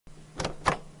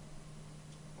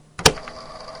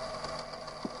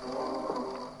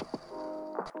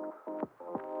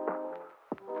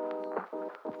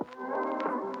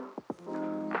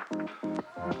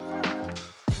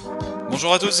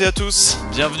Bonjour à toutes et à tous,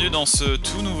 bienvenue dans ce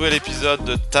tout nouvel épisode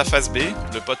de Ta Face B,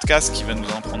 le podcast qui va nous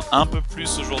en prendre un peu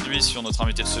plus aujourd'hui sur notre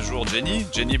invité de ce jour, Jenny.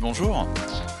 Jenny, bonjour.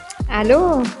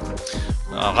 Allô?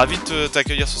 Ravi de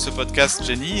t'accueillir sur ce podcast,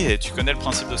 Jenny, et tu connais le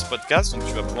principe de ce podcast, donc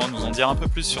tu vas pouvoir nous en dire un peu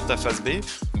plus sur Ta Face B,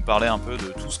 nous parler un peu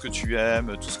de tout ce que tu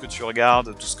aimes, tout ce que tu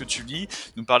regardes, tout ce que tu lis,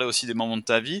 nous parler aussi des moments de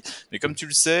ta vie. Mais comme tu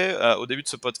le sais, au début de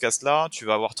ce podcast-là, tu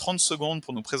vas avoir 30 secondes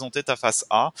pour nous présenter ta face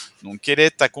A. Donc, quelle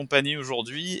est ta compagnie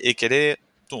aujourd'hui et quel est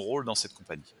ton rôle dans cette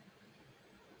compagnie?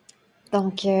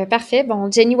 Donc, parfait. Bon,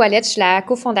 Jenny Ouellette, je suis la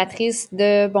cofondatrice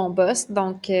de Bon Boss,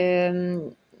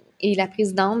 et la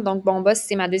présidente. Donc, Bon Boss,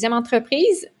 c'est ma deuxième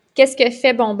entreprise. Qu'est-ce que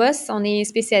fait Bon Boss? On est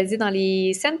spécialisé dans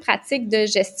les saines pratiques de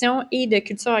gestion et de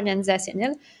culture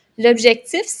organisationnelle.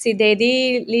 L'objectif, c'est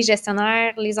d'aider les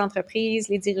gestionnaires, les entreprises,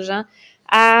 les dirigeants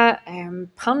à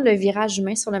prendre le virage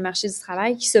humain sur le marché du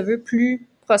travail qui se veut plus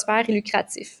prospère et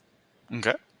lucratif. Ok,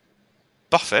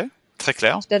 parfait, très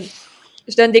clair.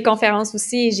 Je donne des conférences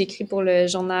aussi et j'écris pour le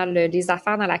journal Les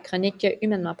Affaires dans la chronique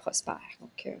Humainement Prospère.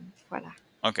 Donc, voilà.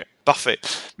 Ok, parfait.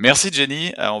 Merci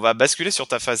Jenny. On va basculer sur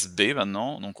ta face B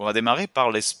maintenant. Donc on va démarrer par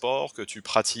les sports que tu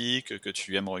pratiques, que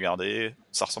tu aimes regarder.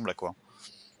 Ça ressemble à quoi?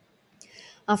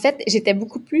 En fait, j'étais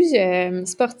beaucoup plus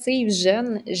sportive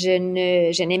jeune.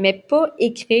 Je n'aimais pas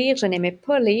écrire, je n'aimais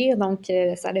pas lire. Donc,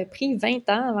 ça a pris 20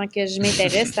 ans avant que je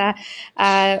m'intéresse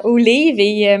aux livres.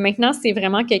 Et maintenant, c'est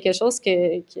vraiment quelque chose que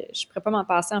je ne pourrais pas m'en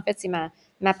passer. En fait, c'est ma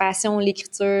passion,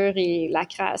 l'écriture et la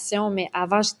création. Mais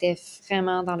avant, j'étais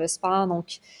vraiment dans le sport.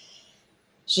 Donc,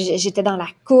 j'étais dans la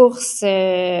course,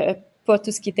 pas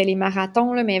tout ce qui était les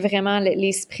marathons, là, mais vraiment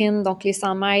les sprints, donc les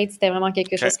 100 mètres, c'était vraiment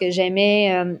quelque Ok, chose que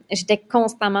j'aimais. J'étais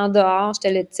constamment dehors.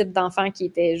 J'étais le type d'enfant qui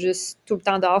était juste tout le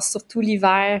temps dehors, surtout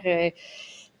l'hiver.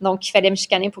 Donc, il fallait me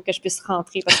chicaner pour que je puisse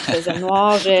rentrer parce qu'il faisait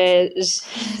noir. J'ai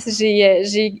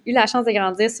eu la chance de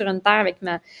grandir sur une terre avec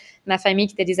ma famille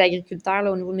qui était des agriculteurs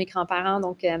là, au niveau de mes grands-parents.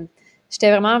 Donc,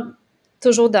 j'étais vraiment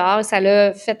toujours dehors et ça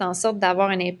l'a fait en sorte d'avoir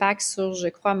un impact sur, je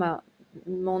crois,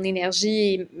 mon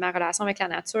énergie et ma relation avec la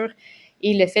nature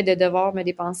et le fait de devoir me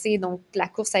dépenser. Donc, la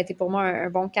course a été pour moi un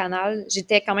bon canal.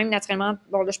 J'étais quand même naturellement,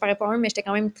 bon, là, je parais pas mais j'étais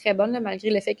quand même très bonne, là, malgré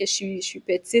le fait que je suis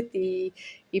petite et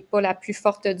pas la plus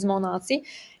forte du monde entier.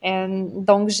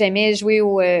 Donc, j'aimais jouer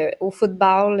au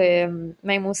football,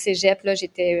 même au cégep, là,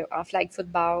 j'étais en flag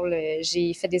football.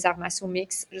 J'ai fait des arts martiaux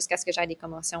mix jusqu'à ce que j'aille des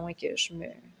commotions et que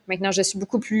maintenant, je suis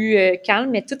beaucoup plus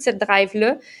calme, mais toute cette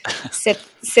drive-là,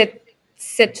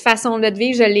 cette façon-là de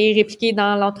vivre, je l'ai répliquée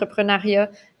dans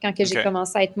l'entrepreneuriat quand que j'ai ok.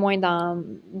 commencé à être moins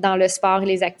dans le sport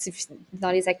et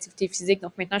dans les activités physiques.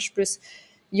 Donc maintenant, je suis plus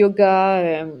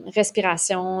yoga,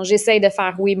 respiration. J'essaye de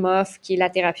faire Wim Hof, qui est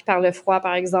la thérapie par le froid,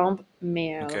 par exemple,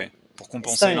 mais Ok. Pour c'est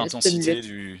compenser une l'intensité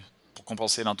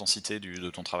lutte. de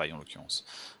ton travail en l'occurrence.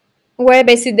 Ouais,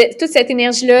 ben toute cette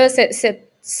énergie-là,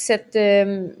 cette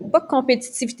pas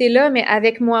compétitivité-là, mais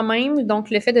avec moi-même.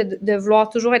 Donc, le fait de vouloir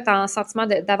toujours être en sentiment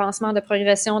d'avancement, de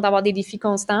progression, d'avoir des défis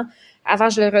constants. Avant,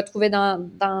 je le retrouvais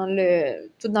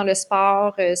tout dans le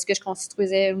sport, ce que je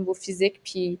construisais au niveau physique.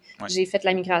 Puis, Ouais. j'ai fait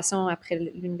la migration après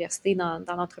l'université dans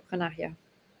l'entrepreneuriat.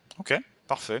 Ok,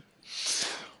 parfait.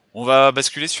 On va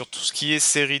basculer sur tout ce qui est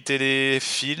séries télé,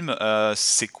 films.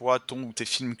 C'est quoi ton ou tes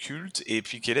films cultes? Et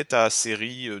puis quelle est ta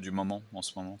série du moment en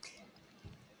ce moment?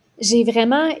 J'ai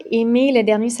vraiment aimé Le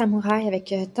Dernier Samouraï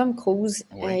avec Tom Cruise.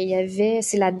 Oui.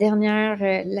 C'est la dernière,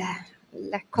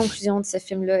 la conclusion de ce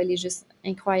film-là, elle est juste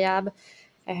incroyable.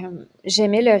 Euh,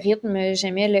 J'aimais le rythme,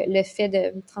 j'aimais le fait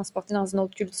de me transporter dans une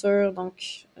autre culture,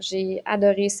 donc j'ai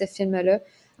adoré ce film-là.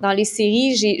 Dans les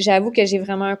séries, j'avoue que j'ai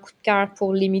vraiment un coup de cœur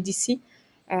pour les Médicis,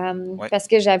 Ouais. parce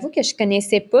que j'avoue que je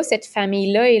connaissais pas cette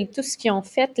famille-là et tout ce qu'ils ont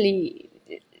fait.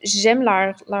 J'aime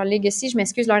leur legacy, je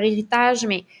m'excuse, leur héritage,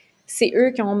 mais c'est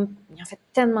eux ils ont fait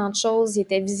tellement de choses, ils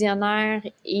étaient visionnaires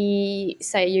et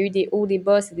il y a eu des hauts, des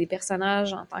bas, c'est des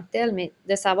personnages en tant que tels, mais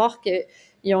de savoir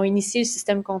qu'ils ont initié le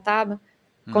système comptable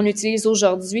Hmm. qu'on utilise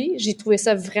aujourd'hui, j'ai trouvé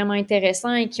ça vraiment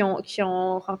intéressant et qui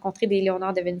ont rencontré des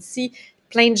Léonard de Vinci,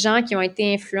 plein de gens qui ont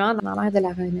été influents dans l'ère de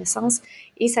la Renaissance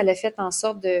et ça l'a fait en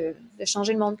sorte de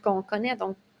changer le monde qu'on connaît.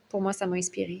 Donc, pour moi, ça m'a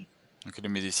inspiré. Ok, les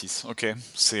Médicis. Ok,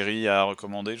 série à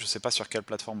recommander. Je sais pas sur quelle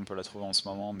plateforme on peut la trouver en ce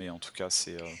moment, mais en tout cas,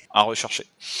 c'est à rechercher.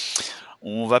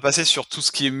 On va passer sur tout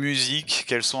ce qui est musique.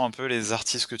 Quels sont un peu les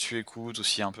artistes que tu écoutes,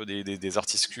 aussi un peu des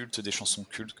artistes cultes, des chansons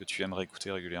cultes que tu aimerais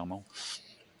écouter régulièrement?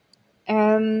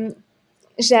 Euh,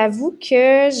 J'avoue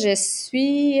que je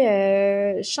suis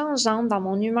changeante dans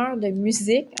mon humeur de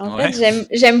musique. En fait, Ouais.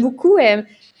 j'aime beaucoup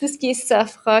tout ce qui est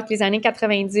soft rock, les années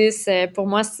 90. Pour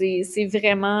moi, c'est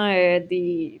vraiment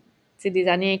des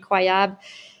années incroyables.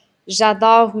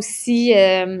 J'adore aussi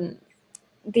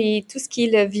tout ce qui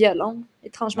est le violon.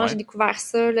 Étrangement, j'ai Ouais. découvert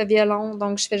ça, le violon,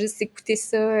 donc je fais juste écouter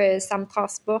ça, ça me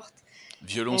transporte.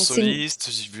 Violon C'est une- soliste,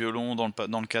 violon dans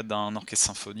le cadre d'un orchestre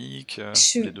symphonique,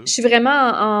 les deux. je suis vraiment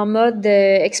en mode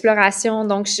exploration,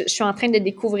 donc je suis en train de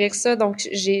découvrir ça, donc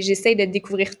j'essaie de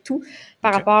découvrir tout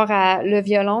par Ok. rapport à le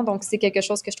violon, donc c'est quelque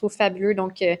chose que je trouve fabuleux.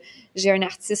 Donc j'ai un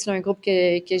artiste, là, un groupe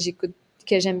que j'écoute,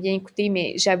 que j'aime bien écouter,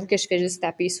 mais j'avoue que je fais juste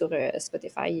taper sur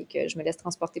Spotify et que je me laisse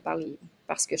transporter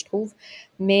par ce que je trouve.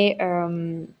 Mais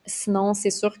sinon,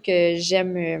 c'est sûr que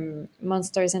j'aime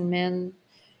Monsters and Men.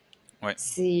 Ouais.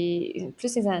 C'est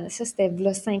plus les années, ça c'était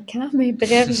v'là 5 ans, mais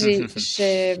bref,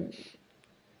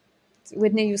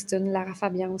 Whitney Houston, Lara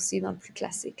Fabian aussi, dans le plus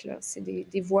classique, là. C'est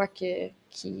des voix qui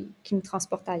me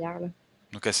transportent ailleurs, là.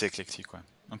 Donc assez éclectique, ouais.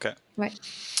 Ok. Ouais.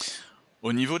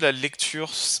 Au niveau de la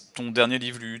lecture, ton dernier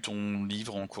livre lu, ton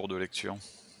livre en cours de lecture?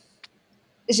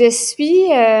 Je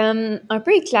suis un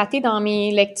peu éclatée dans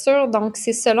mes lectures, donc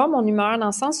c'est selon mon humeur, dans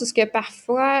le sens où ce que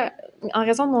parfois, en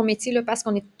raison de mon métier, là, parce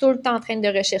qu'on est tout le temps en train de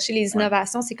rechercher les Ouais.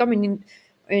 innovations, c'est comme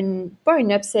pas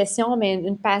une obsession, mais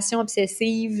une passion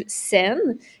obsessive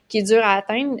saine qui est dure à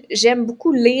atteindre. J'aime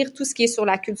beaucoup lire tout ce qui est sur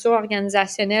la culture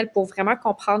organisationnelle pour vraiment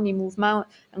comprendre les mouvements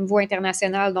au niveau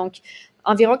international. Donc,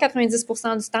 environ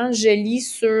 90% du temps, je lis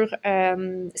sur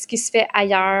ce qui se fait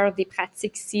ailleurs, des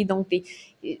pratiques ici, donc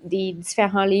des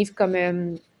différents livres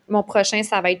comme mon prochain,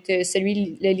 ça va être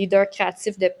celui Le leader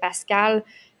créatif de Pascal.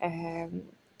 Euh,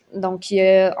 donc,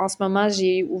 en ce moment,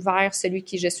 j'ai ouvert celui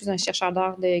qui Je suis un chercheur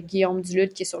d'art de Guillaume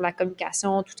Duluth, qui est sur la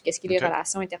communication, tout ce qui est les Ok.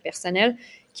 relations interpersonnelles,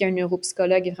 qui est un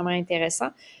neuropsychologue vraiment intéressant.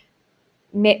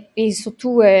 Mais, et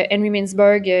surtout Henry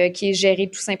Mintzberg, qui est géré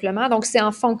tout simplement. Donc, c'est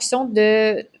en fonction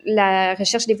de la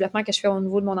recherche-développement que je fais au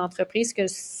niveau de mon entreprise que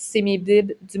c'est mes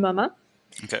bibles du moment.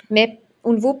 Ok. Mais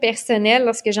au niveau personnel,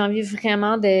 lorsque j'ai envie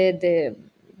vraiment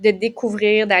de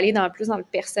découvrir, d'aller plus dans le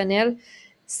personnel,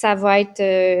 ça va être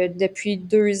depuis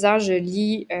 2 ans, je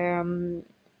lis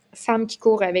Femme qui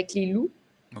court avec les loups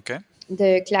Ok.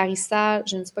 de Clarissa,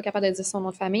 je ne suis pas capable de dire son nom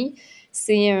de famille.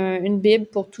 C'est une bible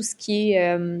pour tout ce qui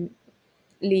est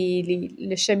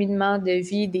le cheminement de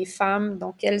vie des femmes.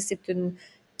 Donc, elle, c'est une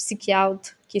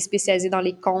psychiatre qui est spécialisée dans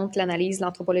les contes, l'analyse,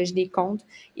 l'anthropologie des contes,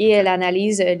 et Ok. elle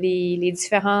analyse les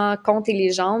différents contes et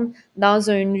légendes dans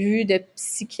une vue de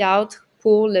psychiatre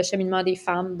pour le cheminement des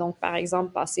femmes. Donc, par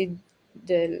exemple, passer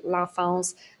de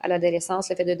l'enfance à l'adolescence,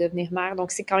 le fait de devenir mère.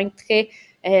 Donc, c'est quand même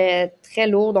très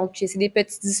lourd. Donc, c'est des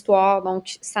petites histoires.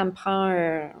 Donc, ça me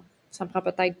prend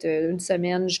peut-être une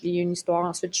semaine. Je lis une histoire.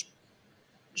 Ensuite,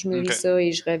 je me lis Ok. ça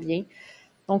et je reviens.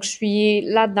 Donc, je suis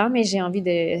là-dedans, mais j'ai envie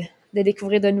de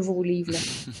découvrir de nouveaux livres, là.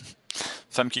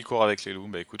 Femme qui court avec les loups,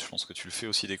 bah écoute, je pense que tu le fais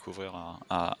aussi découvrir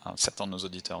à certains de nos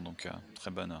auditeurs, donc très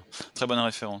bonne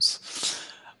référence.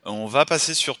 On va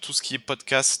passer sur tout ce qui est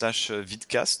podcast slash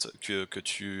vidcast que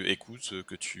tu écoutes,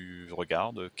 que tu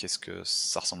regardes. Qu'est-ce que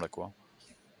ça ressemble à quoi?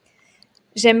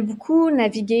 J'aime beaucoup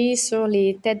naviguer sur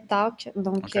les TED Talks.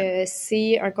 Donc, Ok.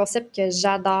 c'est un concept que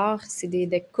j'adore. C'est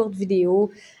de courtes vidéos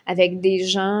avec des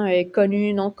gens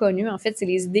connus, non connus. En fait, c'est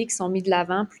les idées qui sont mises de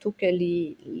l'avant plutôt que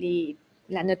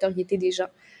la notoriété des gens.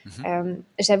 Mhm.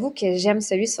 J'avoue que j'aime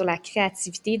celui sur la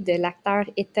créativité de l'acteur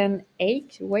Ethan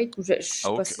Hawke. Ouais, je ne Ah, sais pas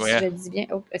ok, si ouais. je le dis bien.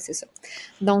 Oh, c'est ça.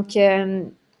 Donc,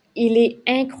 il est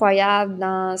incroyable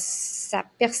dans sa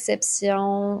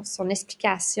perception, son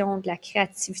explication de la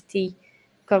créativité,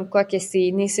 comme quoi que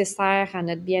c'est nécessaire à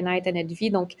notre bien-être, à notre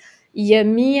vie. Donc, il a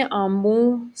mis en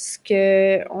mots ce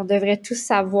que on devrait tous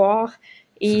savoir.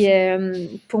 Et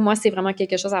pour moi, c'est vraiment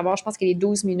quelque chose à voir. Je pense qu'il est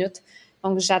 12 minutes.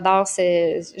 Donc, j'adore tout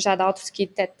ce qui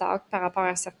est TED Talk par rapport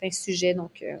à certains sujets.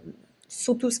 Donc,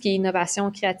 surtout ce qui est innovation,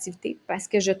 créativité, parce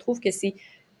que je trouve que c'est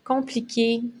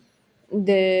compliqué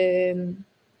de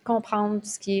comprendre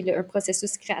ce qui est un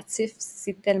processus créatif.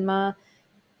 C'est tellement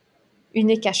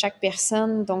unique à chaque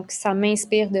personne. Donc, ça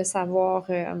m'inspire de savoir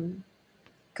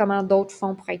comment d'autres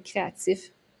font pour être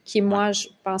créatifs. Qui, Ouais. moi, je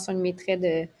pense, un de mes traits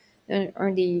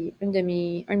un de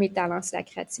mes talents, c'est la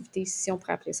créativité, si on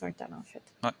pourrait appeler ça un talent, en fait.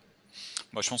 Ouais.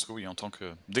 Moi, je pense que oui, en tant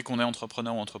que dès qu'on est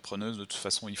entrepreneur ou entrepreneuse, de toute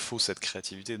façon, il faut cette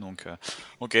créativité. Donc,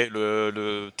 ok,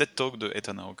 le TED Talk de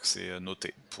Ethan Hawke, c'est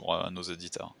noté pour nos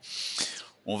auditeurs.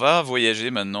 On va voyager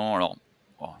maintenant. Alors,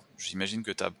 bon, j'imagine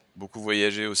que tu as beaucoup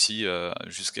voyagé aussi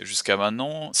jusqu'à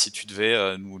maintenant. Si tu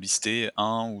devais nous lister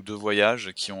un ou deux voyages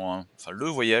enfin le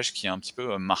voyage qui a un petit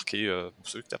peu marqué, ou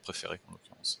celui que tu as préféré en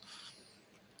l'occurrence.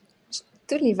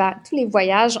 Tous les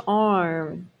voyages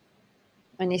ont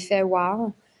un effet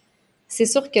wow. C'est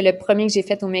sûr que le premier que j'ai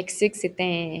fait au Mexique,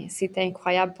 c'était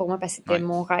incroyable pour moi parce que c'était Ouais.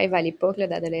 mon rêve à l'époque là,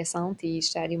 d'adolescente et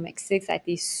j'étais allée au Mexique, ça a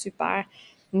été super.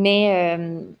 Mais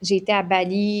j'ai été à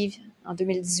Bali en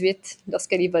 2018,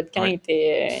 lorsque les volcans Oui.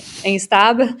 étaient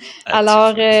instables. Actif,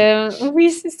 Alors, oui.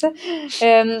 oui, c'est ça.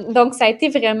 Donc, ça a été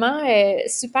vraiment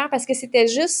super parce que c'était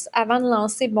juste avant de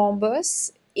lancer Bon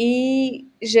Boss et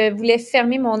je voulais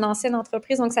fermer mon ancienne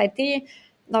entreprise. Donc, ça a été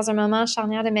dans un moment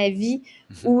charnière de ma vie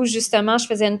Mhm. où justement je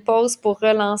faisais une pause pour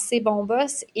relancer Bon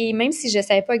Boss. Et même si je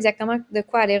savais pas exactement de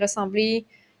quoi allait ressembler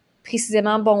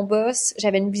précisément Bon Boss,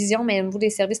 j'avais une vision, mais au niveau des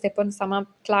services, c'était pas nécessairement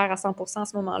clair à 100% à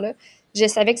ce moment-là. Je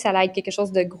savais que ça allait être quelque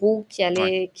chose de gros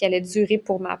Ouais. qui allait durer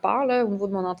pour ma part là, au niveau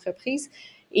de mon entreprise.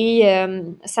 Et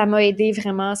ça m'a aidé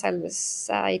vraiment,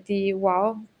 ça a été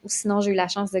wow. Ou sinon, j'ai eu la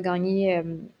chance de gagner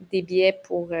des billets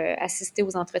pour assister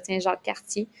aux entretiens Jacques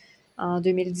Cartier en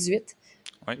 2018.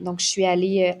 Ouais. Donc, je suis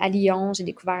allée à Lyon, j'ai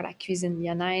découvert la cuisine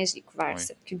lyonnaise, j'ai découvert Oui.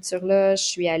 cette culture-là. Je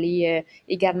suis allée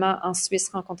également en Suisse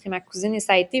rencontrer ma cousine et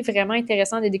ça a été vraiment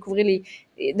intéressant de découvrir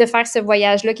de faire ce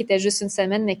voyage-là qui était juste une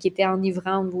semaine, mais qui était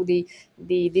enivrant au niveau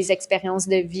des expériences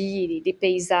de vie, et des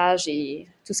paysages et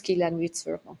tout ce qui est la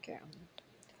nourriture. Donc,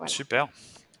 voilà. Super.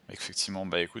 Effectivement,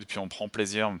 bah écoute, puis on prend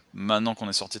plaisir, maintenant qu'on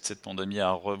est sorti de cette pandémie,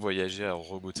 à revoyager, à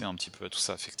regoûter un petit peu à tout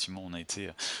ça. Effectivement, on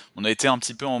a été un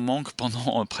petit peu en manque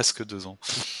pendant presque 2 ans.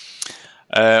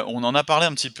 On en a parlé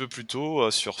un petit peu plus tôt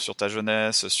sur ta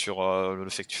jeunesse, sur le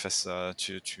fait que tu fasses,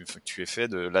 que tu aies fait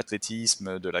de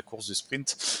l'athlétisme, de la course du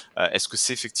sprint. Est-ce que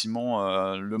c'est effectivement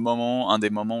un des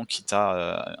moments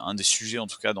un des sujets en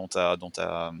tout cas dans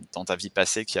ta vie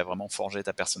passée qui a vraiment forgé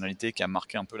ta personnalité, qui a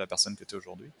marqué un peu la personne que tu es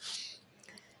aujourd'hui?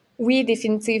 Oui,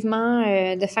 définitivement,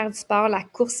 de faire du sport, la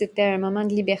course, c'était un moment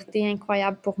de liberté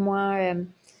incroyable pour moi.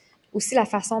 Aussi la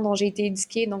façon dont j'ai été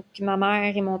éduquée. Donc, ma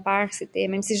mère et mon père, c'était,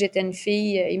 même si j'étais une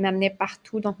fille, ils m'amenaient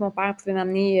partout. Donc, mon père pouvait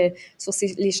m'amener sur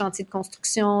les chantiers de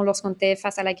construction. Lorsqu'on était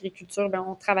face à l'agriculture, ben,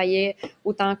 on travaillait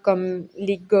autant comme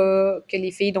les gars que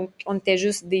les filles. Donc, on était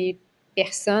juste des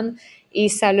personnes. Et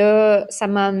ça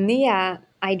m'a amené à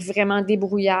être vraiment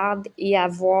débrouillarde et à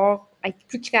être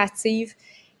plus créative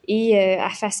et à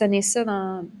façonner ça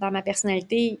dans ma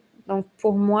personnalité. Donc,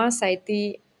 pour moi, ça a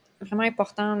été vraiment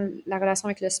important, la relation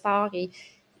avec le sport et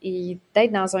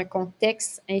d'être dans un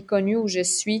contexte inconnu où je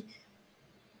suis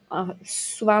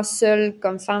souvent seule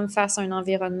comme femme face à un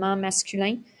environnement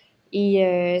masculin.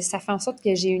 Et ça fait en sorte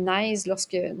que j'ai une aise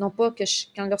non pas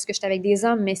lorsque je suis avec des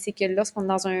hommes, mais c'est que lorsqu'on est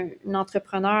dans une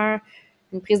entrepreneur,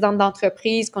 une présidente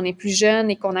d'entreprise, qu'on est plus jeune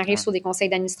et qu'on arrive Ouais. sur des conseils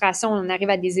d'administration, on arrive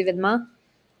à des événements,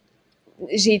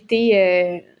 j'ai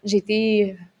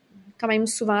été quand même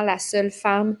souvent la seule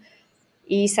femme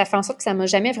et ça fait en sorte que ça m'a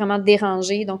jamais vraiment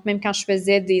dérangée. Donc, même quand je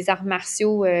faisais des arts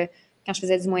martiaux, quand je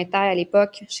faisais du Muay Thai à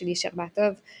l'époque, chez les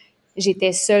Sherbatov,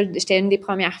 j'étais une des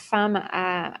premières femmes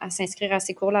à s'inscrire à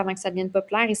ces cours-là avant que ça devienne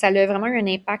populaire. Et ça a vraiment eu un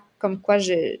impact comme quoi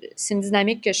c'est une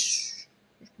dynamique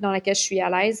dans laquelle je suis à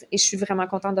l'aise et je suis vraiment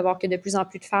contente de voir que de plus en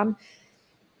plus de femmes.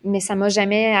 Mais ça m'a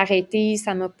jamais arrêtée,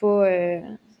 ça m'a pas,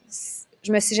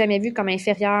 je me suis jamais vue comme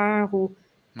inférieure ou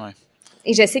Ouais.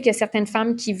 et je sais qu'il y a certaines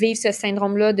femmes qui vivent ce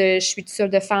syndrome-là de je suis toute seule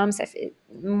de femme.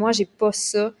 Moi, j'ai pas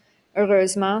ça,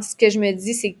 heureusement. Ce que je me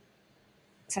dis, c'est que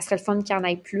ça serait le fun qu'il y en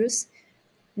ait plus,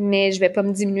 mais je vais pas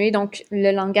me diminuer. Donc,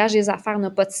 le langage des affaires n'a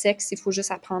pas de sexe. Il faut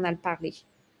juste apprendre à le parler.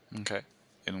 Ok.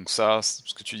 Et donc ça, c'est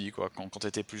ce que tu dis, quoi. Quand tu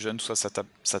étais plus jeune, tout ça,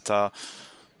 ça t'a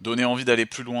donné envie d'aller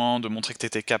plus loin, de montrer que tu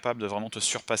étais capable de vraiment te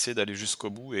surpasser, d'aller jusqu'au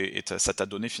bout, et ça t'a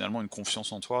donné finalement une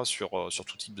confiance en toi sur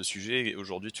tout type de sujet. Et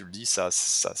aujourd'hui, tu le dis, ça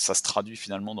se traduit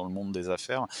finalement dans le monde des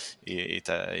affaires, et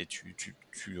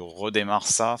tu redémarres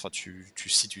ça, enfin tu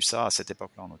situes ça à cette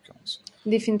époque-là en l'occurrence.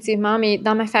 Définitivement. Mais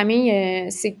dans ma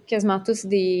famille, c'est quasiment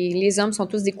les hommes sont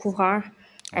tous des couvreurs.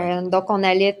 Ouais. Donc, on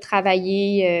allait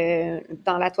travailler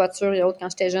dans la toiture et autres quand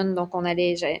j'étais jeune. Donc,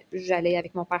 j'allais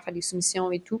avec mon père faire des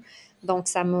soumissions et tout. Donc,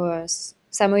 ça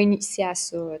m'a initié à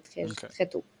ça Ok. très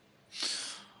tôt.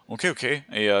 Ok, ok.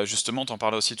 Et justement, t'en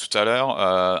parlais aussi tout à l'heure,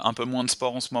 un peu moins de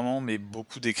sport en ce moment, mais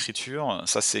beaucoup d'écriture.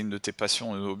 Ça, c'est une de tes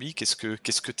passions, hobby. Qu'est-ce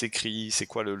que t'écris? C'est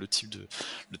quoi le type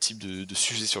de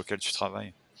sujet sur lequel tu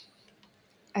travailles?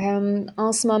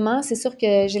 En ce moment, c'est sûr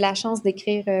que j'ai la chance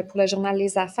d'écrire pour le journal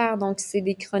Les Affaires, donc c'est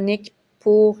des chroniques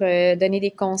pour donner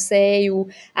des conseils ou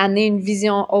amener une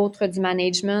vision autre du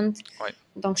management. Ouais.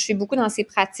 Donc, je suis beaucoup dans ces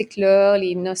pratiques-là,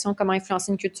 les notions comment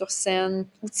influencer une culture saine,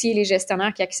 outiller les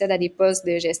gestionnaires qui accèdent à des postes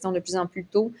de gestion de plus en plus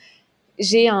tôt.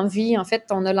 J'ai envie, en fait,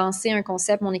 on a lancé un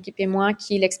concept, mon équipe et moi,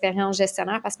 qui est l'expérience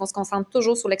gestionnaire, parce qu'on se concentre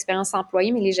toujours sur l'expérience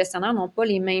employée, mais les gestionnaires n'ont pas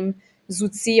les mêmes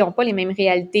outils, n'ont pas les mêmes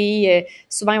réalités.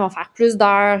 Souvent, ils vont faire plus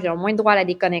d'heures, ils ont moins de droit à la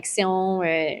déconnexion,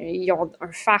 ils ont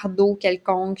un fardeau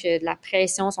quelconque, de la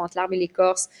pression, sont entre l'arbre et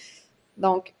l'écorce.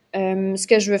 Donc, ce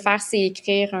que je veux faire, c'est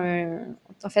écrire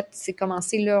en fait, c'est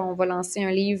commencer là, on va lancer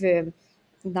un livre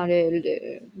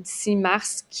d'ici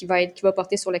mars qui va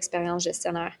porter sur l'expérience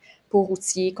gestionnaire pour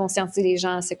outiller, conscientiser les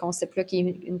gens à ce concept-là qui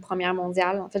est une première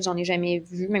mondiale. En fait, j'en ai jamais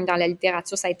vu. Même dans la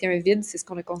littérature, ça a été un vide, c'est ce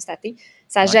qu'on a constaté.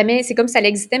 Ça a Ouais. jamais, c'est comme ça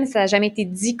existait, mais ça n'a jamais été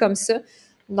dit comme ça.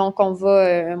 Donc,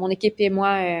 mon équipe et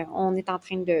moi, on est en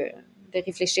train de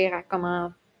réfléchir à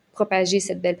comment propager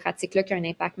cette belle pratique-là qui a un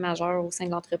impact majeur au sein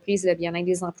de l'entreprise, le bien-être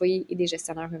des employés et des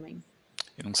gestionnaires eux-mêmes.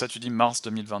 Et donc ça, tu dis mars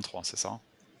 2023, c'est ça?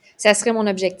 Ça serait mon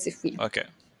objectif, oui. Ok,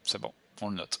 c'est bon, on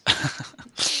le note.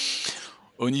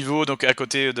 Au niveau, donc à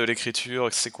côté de l'écriture,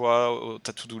 c'est quoi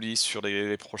ta to-do list sur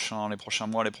les prochains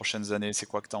mois, les prochaines années? C'est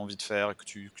quoi que tu as envie de faire et que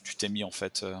tu t'es mis en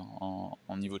fait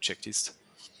en niveau checklist?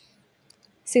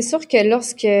 C'est sûr que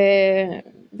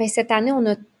cette année, on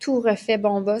a tout refait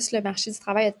Bon Boss. Le marché du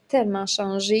travail a tellement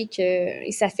changé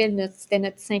et c'était notre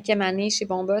 5e année chez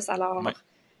Bon Boss. Alors, Ouais.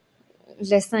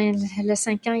 le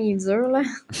 5 ans, il est dur, là.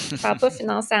 Je parle pas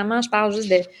financièrement, je parle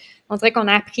juste on dirait qu'on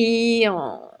a appris,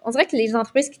 on dirait que les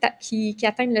entreprises qui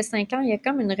atteignent le 5 ans, il y a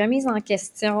comme une remise en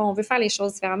question. On veut faire les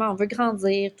choses différemment, on veut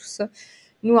grandir, tout ça.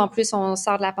 Nous, en plus, on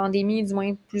sort de la pandémie, du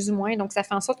moins, plus ou moins. Donc, ça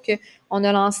fait en sorte qu'on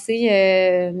a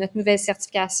lancé notre nouvelle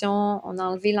certification, on a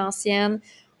enlevé l'ancienne,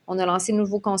 on a lancé de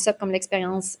nouveaux concepts comme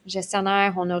l'expérience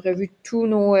gestionnaire, on a revu tous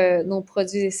nos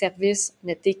produits et services.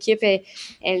 Notre équipe,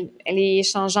 elle est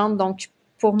changeante. Donc,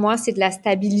 pour moi, c'est de la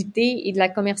stabilité et de la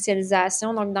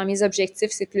commercialisation. Donc, dans mes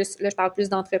objectifs, c'est plus, là, je parle plus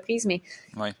d'entreprise, mais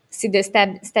Ouais. c'est de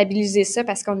stabiliser ça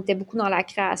parce qu'on était beaucoup dans la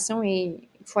création et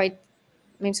il faut être,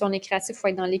 même si on est créatif, il faut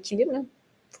être dans l'équilibre, là.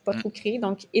 Faut pas Mm. trop créer.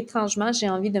 Donc, étrangement, j'ai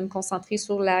envie de me concentrer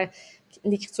sur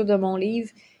l'écriture de mon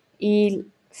livre et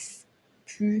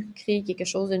plus créer quelque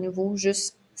chose de nouveau,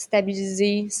 juste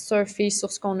stabiliser, surfer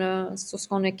sur ce qu'on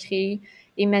a créé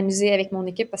et m'amuser avec mon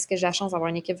équipe parce que j'ai la chance d'avoir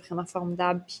une équipe vraiment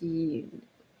formidable puis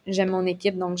j'aime mon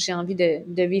équipe, donc j'ai envie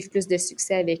de vivre plus de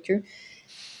succès avec eux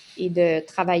et de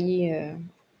travailler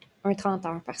un 30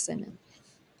 heures par semaine.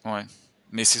 Ouais.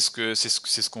 Mais c'est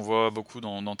ce qu'on voit beaucoup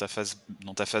dans ta phase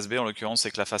B en l'occurrence,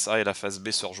 c'est que la phase A et la phase B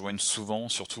se rejoignent souvent,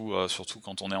 surtout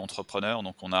quand on est entrepreneur.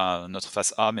 Donc on a notre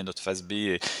phase A, mais notre phase B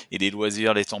et les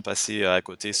loisirs, les temps passés à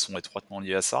côté sont étroitement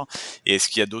liés à ça. Et est-ce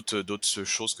qu'il y a d'autres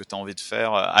choses que tu as envie de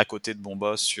faire à côté de Bon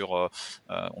Boss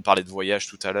on parlait de voyage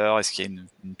tout à l'heure, est-ce qu'il y a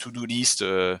une to-do list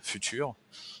future?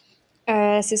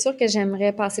 C'est sûr que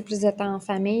j'aimerais passer plus de temps en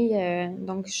famille.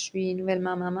 Donc, je suis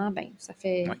nouvellement maman. Ben, ça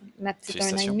fait Ouais. ma petite 1 an et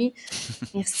Félicitations. demi.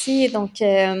 Merci. Donc,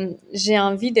 j'ai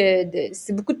envie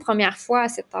c'est beaucoup de premières fois à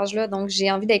cet âge-là. Donc, j'ai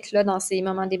envie d'être là dans ces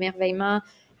moments d'émerveillement.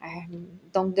 Euh,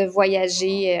 donc, de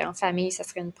voyager en famille, ça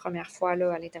serait une première fois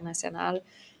là, à l'international.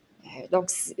 Donc,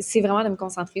 c'est vraiment de me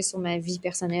concentrer sur ma vie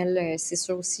personnelle. C'est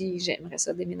sûr aussi, j'aimerais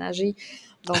ça déménager.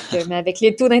 Donc, mais avec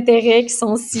les taux d'intérêt qui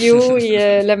sont si hauts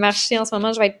et le marché en ce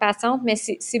moment, je vais être patiente, mais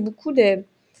c'est beaucoup de,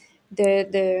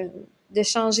 de, de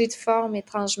changer de forme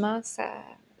étrangement.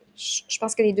 Je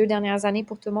pense que les 2 dernières années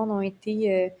pour tout le monde ont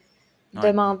été Ouais.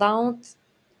 demandantes,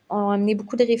 ont amené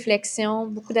beaucoup de réflexion,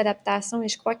 beaucoup d'adaptation et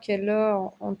je crois que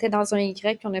là, on était dans un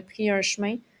Y, on a pris un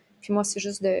chemin. Puis moi, c'est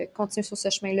juste de continuer sur ce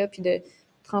chemin-là puis de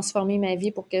transformer ma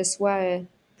vie pour qu'elle soit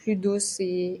plus douce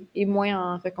et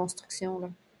moins en reconstruction, là.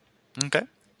 Ok.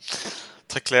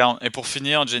 Très clair. Et pour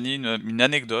finir, Jenny, une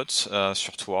anecdote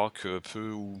sur toi que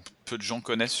peu de gens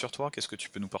connaissent sur toi. Qu'est-ce que tu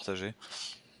peux nous partager?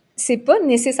 C'est pas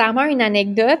nécessairement une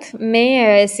anecdote,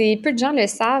 mais c'est peu de gens le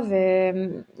savent.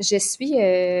 Je suis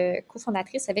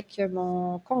cofondatrice avec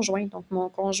mon conjoint. Donc, mon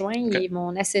conjoint Ok. et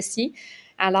mon associé.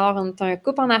 Alors, on est un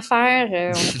couple en affaires.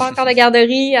 On n'a pas encore de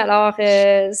garderie. Alors, on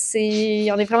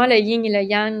est vraiment le yin et le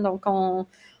yang. Donc,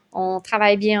 on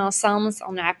travaille bien ensemble.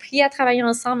 On a appris à travailler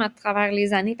ensemble à travers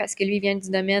les années parce que lui vient du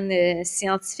domaine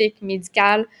scientifique,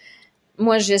 médical.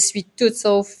 Moi, je suis toute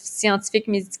sauf scientifique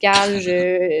médicale,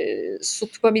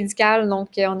 surtout pas médicale. Donc,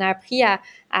 on a appris à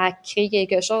créer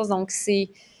quelque chose. Donc, c'est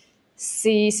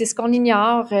ce qu'on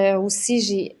ignore. Aussi,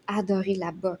 j'ai adoré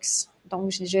la boxe.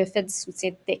 Donc, j'ai fait du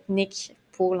soutien technique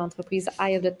pour l'entreprise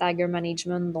Eye of the Tiger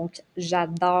Management. Donc,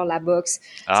 j'adore la boxe.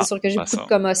 C'est Ah, sûr que j'ai pas beaucoup de ça.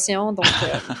 commotion. Donc,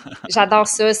 j'adore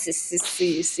ça.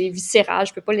 C'est viscéral.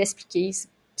 Je peux pas l'expliquer.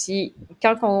 Puis,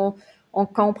 quand on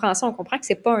comprend ça, on comprend que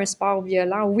c'est pas un sport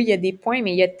violent. Oui, il y a des points,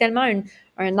 mais il y a tellement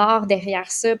un art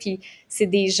derrière ça. Puis, c'est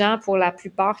des gens, pour la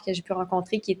plupart, que j'ai pu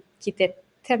rencontrer qui étaient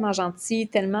tellement gentils,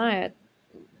 tellement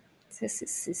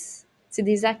c'est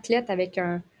des athlètes avec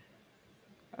un,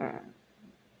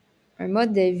 un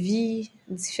mode de vie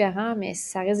différent, mais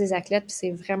ça reste des athlètes, puis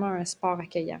c'est vraiment un sport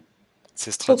accueillant.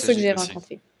 C'est Pour ceux que stratégique j'ai aussi.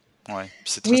 rencontrés. Ouais. Puis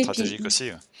c'est très Oui, puis stratégique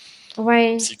aussi.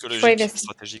 ouais, il faut Psychologique, investir.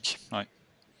 stratégique. Ouais.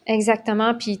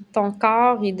 Exactement, puis ton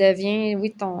corps, il devient,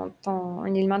 oui,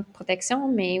 un élément de protection,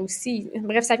 mais aussi,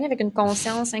 bref, ça vient avec une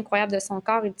conscience incroyable de son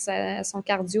corps et de son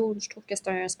cardio. Je trouve que c'est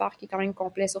un sport qui est quand même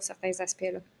complet sur certains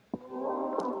aspects, là.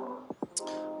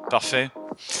 Parfait.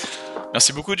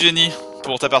 Merci beaucoup Jenny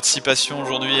pour ta participation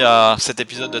aujourd'hui à cet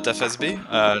épisode de ta phase B.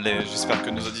 J'espère que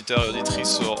nos auditeurs et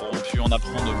auditrices auront pu en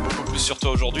apprendre beaucoup plus sur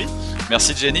toi aujourd'hui.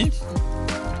 Merci Jenny.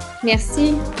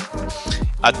 Merci.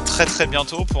 À très très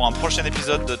bientôt pour un prochain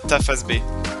épisode de ta phase B.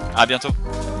 À bientôt.